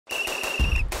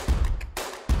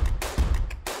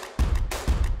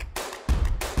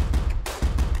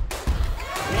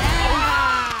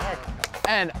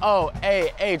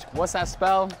N-O-A-H. What's that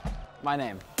spell? My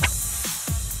name.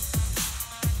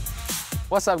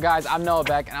 What's up, guys? I'm Noah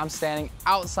Beck, and I'm standing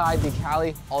outside the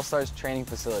Cali All-Stars training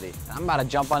facility. I'm about to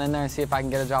jump on in there and see if I can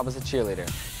get a job as a cheerleader.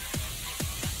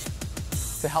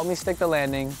 To help me stick the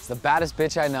landing, it's the baddest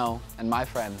bitch I know, and my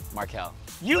friend, Markell.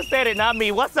 You said it, not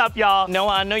me. What's up, y'all?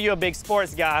 Noah, I know you're a big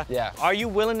sports guy. Yeah. Are you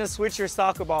willing to switch your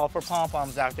soccer ball for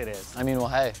pom-poms after this? I mean, well,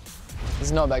 hey, this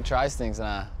is Noah Beck Tries Things,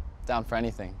 and down for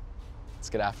anything. Let's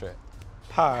get after it.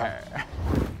 Purr.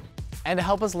 And to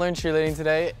help us learn cheerleading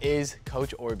today is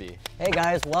Coach Orby. Hey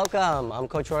guys, welcome. I'm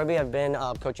Coach Orby. I've been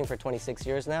coaching for 26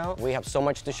 years now. We have so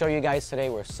much to show you guys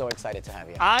today. We're so excited to have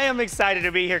you. I am excited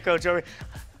to be here, Coach Orby.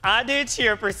 I did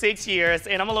cheer for 6 years,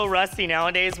 and I'm a little rusty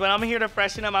nowadays, but I'm here to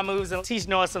freshen up my moves and teach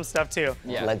Noah some stuff too.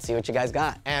 Yeah. Let's see what you guys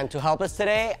got. And to help us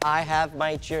today, I have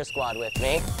my cheer squad with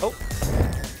me. Oh.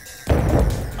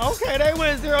 Okay, they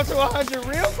went 0 to 100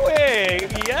 real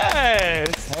quick.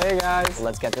 Yes. Hey, guys.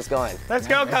 Let's get this going. Let's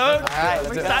go, Coach. All right,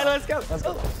 let's go. Let's go. Let's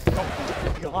go.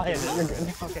 Go ahead. You're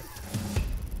good. Okay.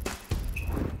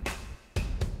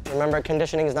 Remember,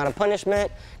 conditioning is not a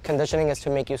punishment. Conditioning is to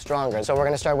make you stronger. So we're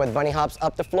gonna start with bunny hops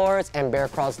up the floors and bear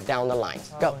crawls down the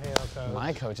lines. Go.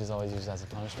 My coach is always used as a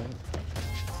punishment.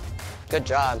 Good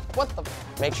job. What the?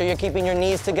 Make sure you're keeping your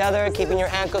knees together, keeping your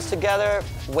ankles together,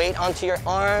 weight onto your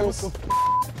arms.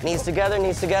 Knees together,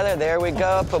 there we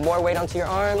go. Put more weight onto your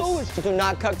arms. Do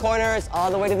not cut corners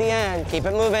all the way to the end. Keep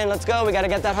it moving, let's go. We gotta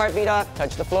get that heartbeat up.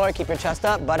 Touch the floor, keep your chest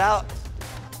up, butt out.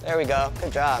 There we go,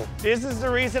 good job. This is the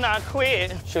reason I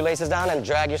quit. Shoelaces down and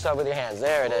drag yourself with your hands.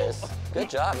 There it is. Good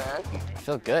job, man. I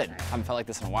feel good. I haven't felt like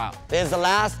this in a while. This is the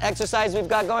last exercise we've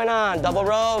got going on. Double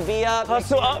row, V up.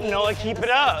 Hustle up, Noah, keep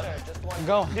it up.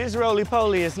 Go. This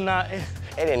roly-poly is not... It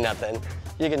ain't nothing.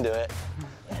 You can do it.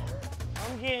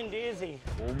 I'm getting dizzy.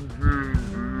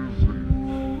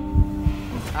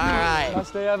 All right.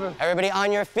 Best day ever. Everybody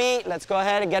on your feet. Let's go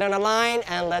ahead and get on a line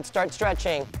and let's start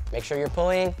stretching. Make sure you're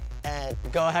pulling and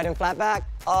go ahead and flat back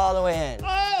all the way in.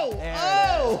 Oh! There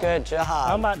it is. Good job.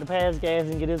 I'm about to pass gas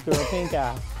and get this girl pink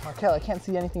eye. Markell, I can't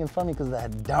see anything in front of me because of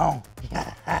that dome.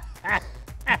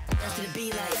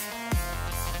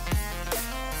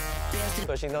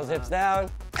 Pushing those hips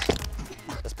down.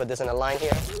 Let's put this in a line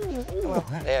here.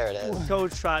 There it is.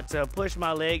 Coach tried to push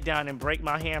my leg down and break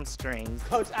my hamstrings.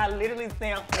 Coach, I literally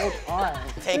said hold on.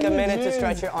 Take a minute to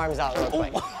stretch your arms out real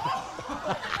quick.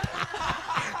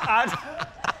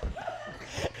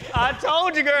 I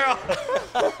told you, girl.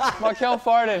 Markell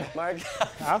farted.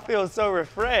 I feel so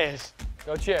refreshed.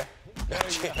 Go cheer.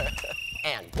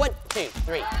 And 1, 2,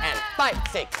 3, and 5,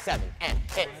 6, 7, and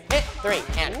hit, 3,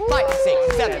 and 5,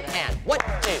 6, 7, and 1, 2,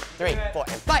 3, 4,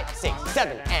 and 5, 6,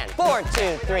 7, and 4,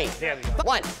 2, 3.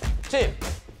 1, 2,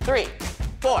 3,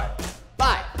 4,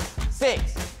 5,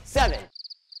 6, 7.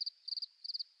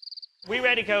 We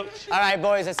ready, Coach? All right,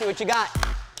 boys, let's see what you got.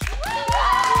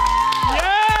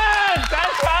 Yes,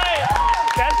 that's right.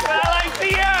 That's what I like to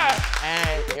hear.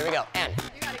 And here we go. And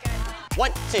 1,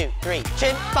 2, 3,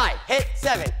 chin, 5, hit,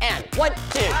 7, and 1, 2,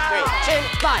 3, chin,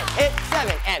 5, hit,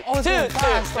 7, and 2, 2,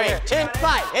 3, chin,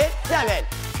 5, hit, 7,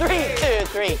 3, 2,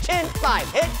 3, chin,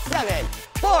 5, hit, 7,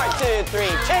 4, 2, 3,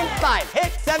 chin, 5,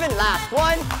 hit, 7, last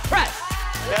one, press.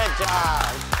 Good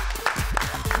job.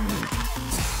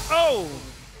 Oh.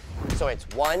 So it's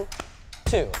 1,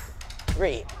 2,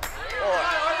 3, 4,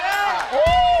 5. Does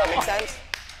that make sense?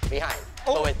 Behind.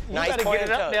 So with nice pointed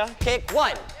toes. Kick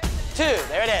 1, 2,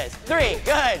 there it is. 3,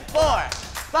 good. 4,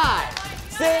 5,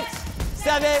 6,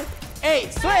 7,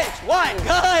 8. Switch. 1,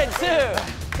 good. 2,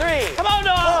 3. Come on,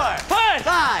 Noah. 4, Push.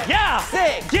 5, yeah.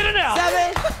 6, get it out.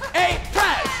 7, 8.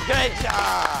 Press. Good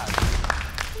job.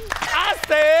 I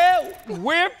said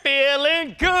we're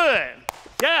feeling good.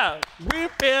 Yeah, we're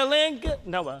feeling good.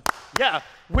 Noah. Yeah,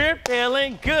 we're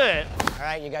feeling good. All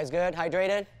right, you guys good?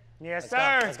 Hydrated? Yes, Let's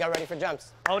sir. Go. Let's get ready for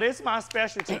jumps. Oh, this is my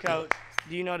specialty, Coach.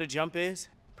 Do you know what a jump is?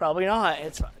 Probably not.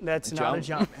 That's not a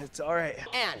jump. It's all right.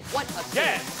 And 1, 2,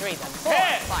 3, that's 4,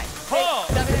 5, 6,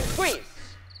 7, and squeeze.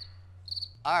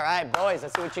 All right, boys,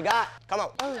 let's see what you got. Come on.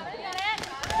 5,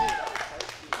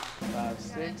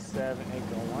 6, 7, 8,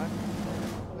 go 1.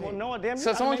 Well, no, damn.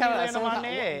 So someone counted out. My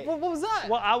neck. What was that?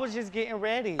 Well, I was just getting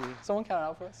ready. Someone count it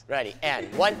out for us. Ready, and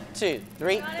 1, 2,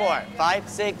 3, 4, 5,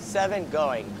 6, 7,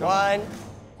 going. 1.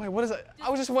 Wait, what is it? I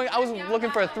was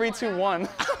looking for a 3, 2, 1.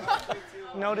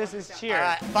 No, this is cheer. All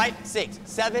right, 5, 6,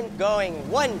 7, going.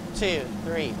 1, 2,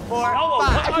 3, 4, Noah,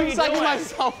 5. what are you doing?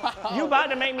 myself out. You about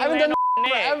to make me I haven't land done on it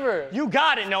forever. You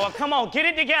got it, Noah. Come on, get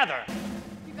it together.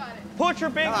 You got it. Put your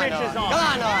big pictures on. Come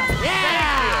on, Noah.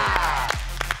 Yeah!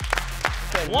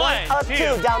 Good. 1, up 2,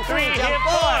 2, down 3, hit jump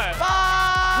 4,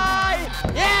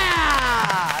 5.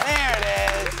 Yeah! There it is.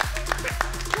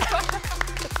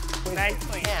 Nice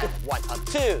clean. And 1 up,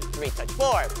 2, 3 touch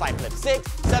 4, 5 flip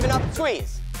 6, 7 up,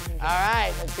 squeeze. All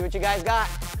right, let's see what you guys got.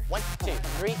 1, 2,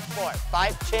 3, 4,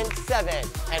 5 chin 7,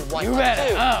 and 1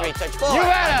 up, 2, 3 touch 4,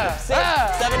 5 flip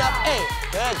 6, 7 up 8.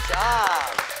 Good job.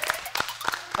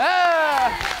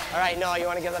 All right, Noah, you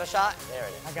want to give that a shot? There it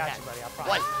is. I got you, buddy. I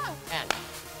promise. 1 and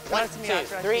 1, Trust me, 2, I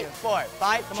trust 3, you. 4,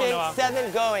 5 Come on, chin Noah.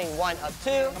 7 going. 1 up 2.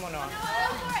 Come on, Noah.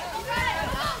 Yeah.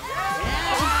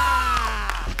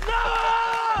 No!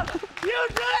 You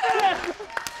did it!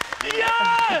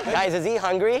 Yes! Guys, is he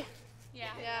hungry? Yeah.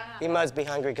 He must be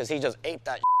hungry because he just ate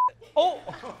that. Oh!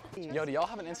 Yo, do y'all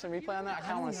have an instant replay on that? I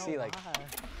kind of want to see, like.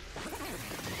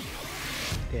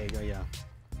 There you go, yeah.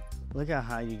 Look how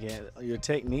high you get. Your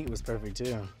technique was perfect,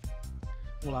 too.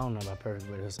 Well, I don't know about perfect,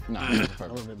 but it was No, it was a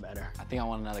perfect. little bit better. I think I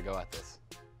want another go at this.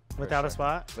 Without a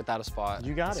spot? Without a spot.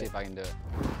 You got Let's it. See if I can do it.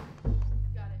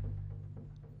 Got it.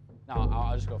 No,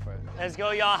 I'll just go for it. Let's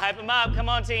go, y'all. Hype him up. Come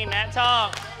on, team. Matt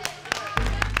talk.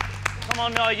 Come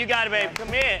on, Noah. You got it, babe.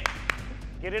 Commit.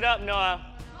 Get it up, Noah.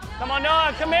 Come on,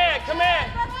 Noah. Commit. Commit.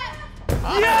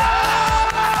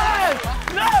 Yes!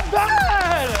 Not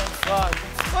bad!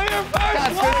 For your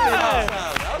first one!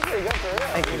 That was pretty good for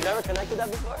real. You've never connected that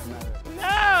before?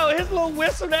 No, his little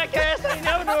whistle that cast ain't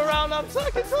never do around I'm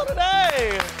sucking till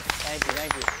today. Thank you,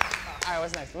 thank you. All right,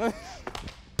 what's next?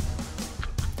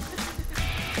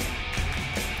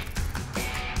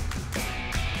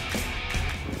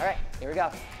 All right, here we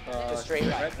go. Just straight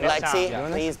right. Next time. Lexi, Yeah.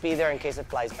 please be there in case it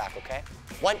flies back, okay?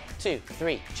 1, 2,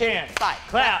 3, chin, Chin, 5,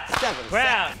 clap, 7,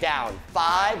 grab. down,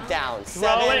 5, down, Throw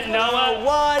 7, it, Noah.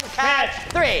 1, catch,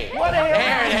 Catch. 3. What the hell?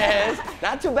 There it is.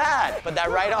 Not too bad, but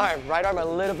that right arm a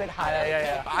little bit higher.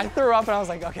 Yeah. I threw up and I was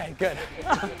like, okay, good.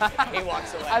 He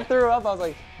walks away. I threw up, I was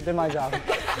like, did my job.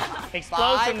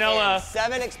 Explosive, 5 Noah. and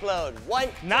 7 explode. 1,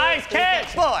 2, Nice 3, catch.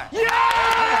 4.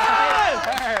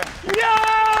 Yes!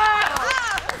 Yes!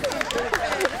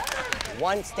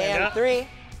 1 stand, up. 3.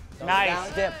 Nice. Down,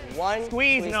 dip. 1,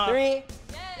 Squeeze, Noah. 3.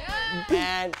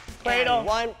 And Cradle.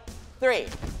 1, 3.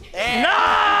 And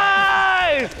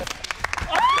Nice!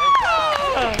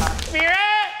 Oh! Spirit!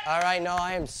 all right, Noah,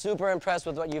 I am super impressed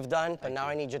with what you've done, but now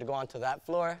I need you to go onto that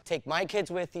floor, take my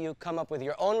kids with you, come up with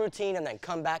your own routine, and then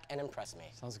come back and impress me.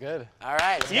 Sounds good. All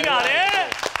right. let's You get got going.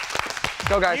 it!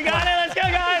 Go, guys. You come got on. it, let's go,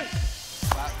 guys!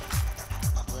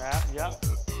 Grab, yep.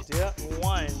 Dip,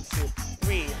 1, 2,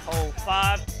 3, hold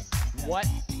 5. What?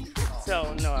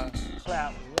 So, Noah,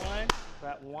 clap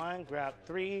 1, grab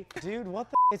 3. Dude, what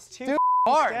the? It's 2 Dude,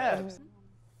 hard. steps.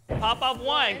 Pop up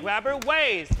 1, grab her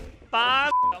waist.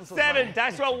 5, 7,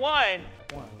 dice roll 1.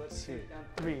 1, 2,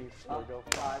 3, 4, go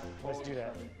 5. Let's do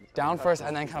that. Down first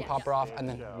and then kind of pop her off and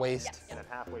then waist.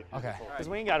 Okay. Because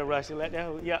we ain't got to rush it. Let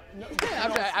that, yeah. No,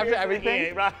 After everything?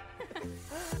 Yeah, right.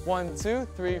 1, 2,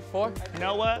 3, 4.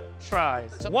 Noah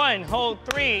tries. 1, hold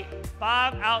 3,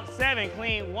 5, out 7,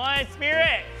 clean 1,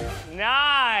 spirit.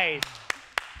 Nice.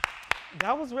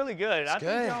 That was really good. I think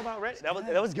good. y'all about ready. That was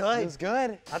good. It was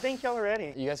good. I think y'all are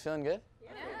ready. You guys feeling good?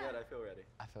 Yeah. Good, I feel ready.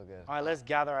 I feel good. All right, let's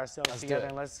gather ourselves Let's do together it.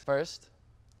 and let's. First,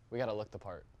 we gotta look the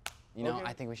part. You know, Okay.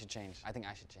 I think we should change. I think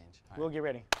I should change. All right. We'll get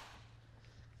ready.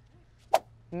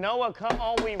 Noah, come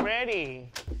on, we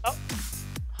ready. Oh.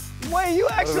 Wait, you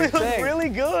actually look think? really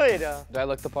good. Do I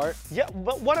look the part? Yeah,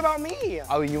 but what about me?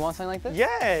 Oh, you want something like this?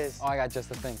 Yes. Oh, I got just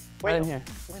the thing. Wait, Right in here.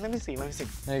 Wait, let me see.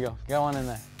 There you go. Get one in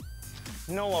there.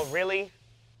 Noah, really?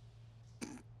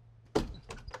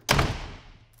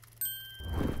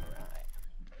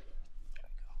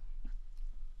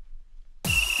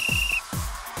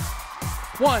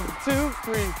 One, 2,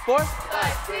 3, 4.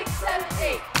 5, 6, 7,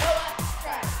 8. Noah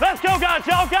tries. Let's go, guys.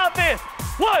 Y'all got this.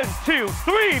 1, 2,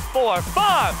 3, 4,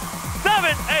 5,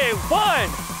 7, 8. 1,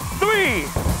 3,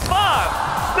 5,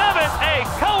 7, 8.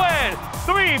 Cohen.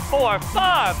 3, 4,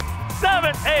 5,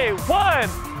 7, 8. 1,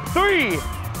 3,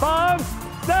 5,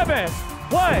 7.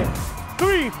 1,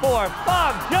 3, 4,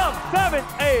 5. Jump. 7,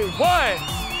 8. 1,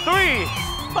 3,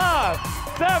 5,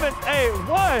 7, 8.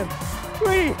 1,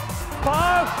 3,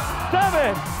 5,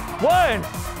 7. 1,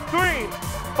 3,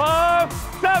 5,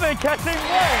 7. Catching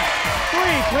 1,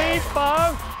 3, clean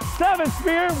 5, 7.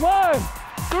 Spear 1,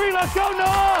 3. Let's go,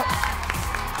 Noah.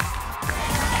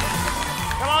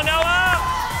 Come on, Noah.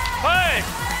 Push.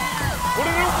 What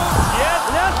are you doing? Yes,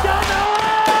 let's go,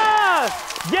 Noah.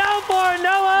 Go for it,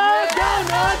 Noah. Go,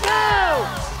 Noah, go.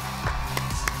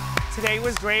 Today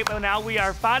was great, but now we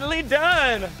are finally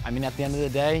done. I mean, at the end of the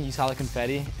day, you saw the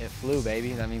confetti. It flew,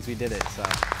 baby. That means we did it, so.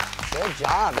 Good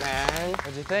job, man.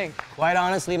 What'd you think? Quite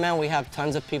honestly, man, we have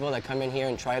tons of people that come in here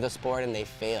and try the sport and they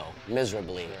fail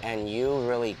miserably. And you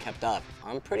really kept up.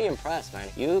 I'm pretty impressed, man.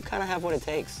 You kind of have what it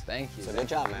takes. Thank you. So good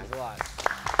job, man. Thanks a lot.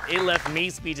 it left me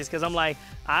speechless because I'm like,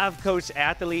 I've coached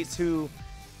athletes who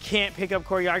can't pick up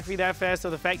choreography that fast, so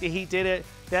the fact that he did it,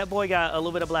 that boy got a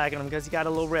little bit of black in him because he got a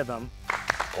little rhythm.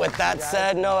 With that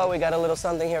said, Noah, we got a little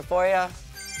something here for you.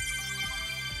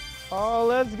 Oh,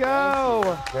 let's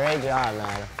go. Great job,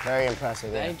 man. Very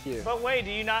impressive. Thank you. But wait,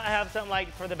 do you not have something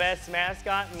like for the best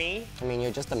mascot, me? I mean,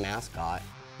 you're just a mascot.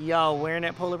 Yo, wearing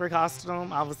that polar bear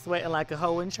costume, I was sweating like a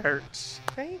hoe in church.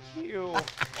 Thank you.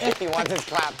 He wants his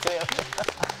clap, too.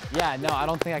 Yeah, no, I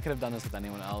don't think I could have done this with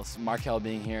anyone else. Markell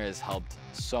being here has helped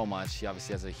so much. He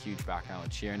obviously has a huge background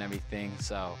with cheer and everything,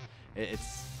 so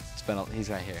it's been, he's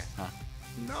right here, huh?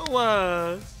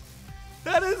 Noah,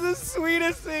 that is the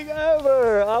sweetest thing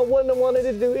ever. I wouldn't have wanted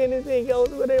to do anything else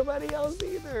with anybody else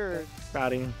either.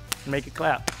 Proud of you. Make it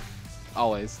clap.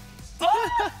 Always.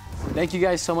 Thank you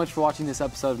guys so much for watching this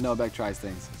episode of Noah Beck Tries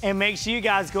Things. And make sure you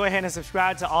guys go ahead and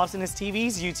subscribe to Awesomeness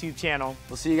TV's YouTube channel.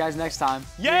 We'll see you guys next time.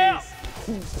 Yeah!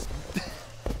 Peace.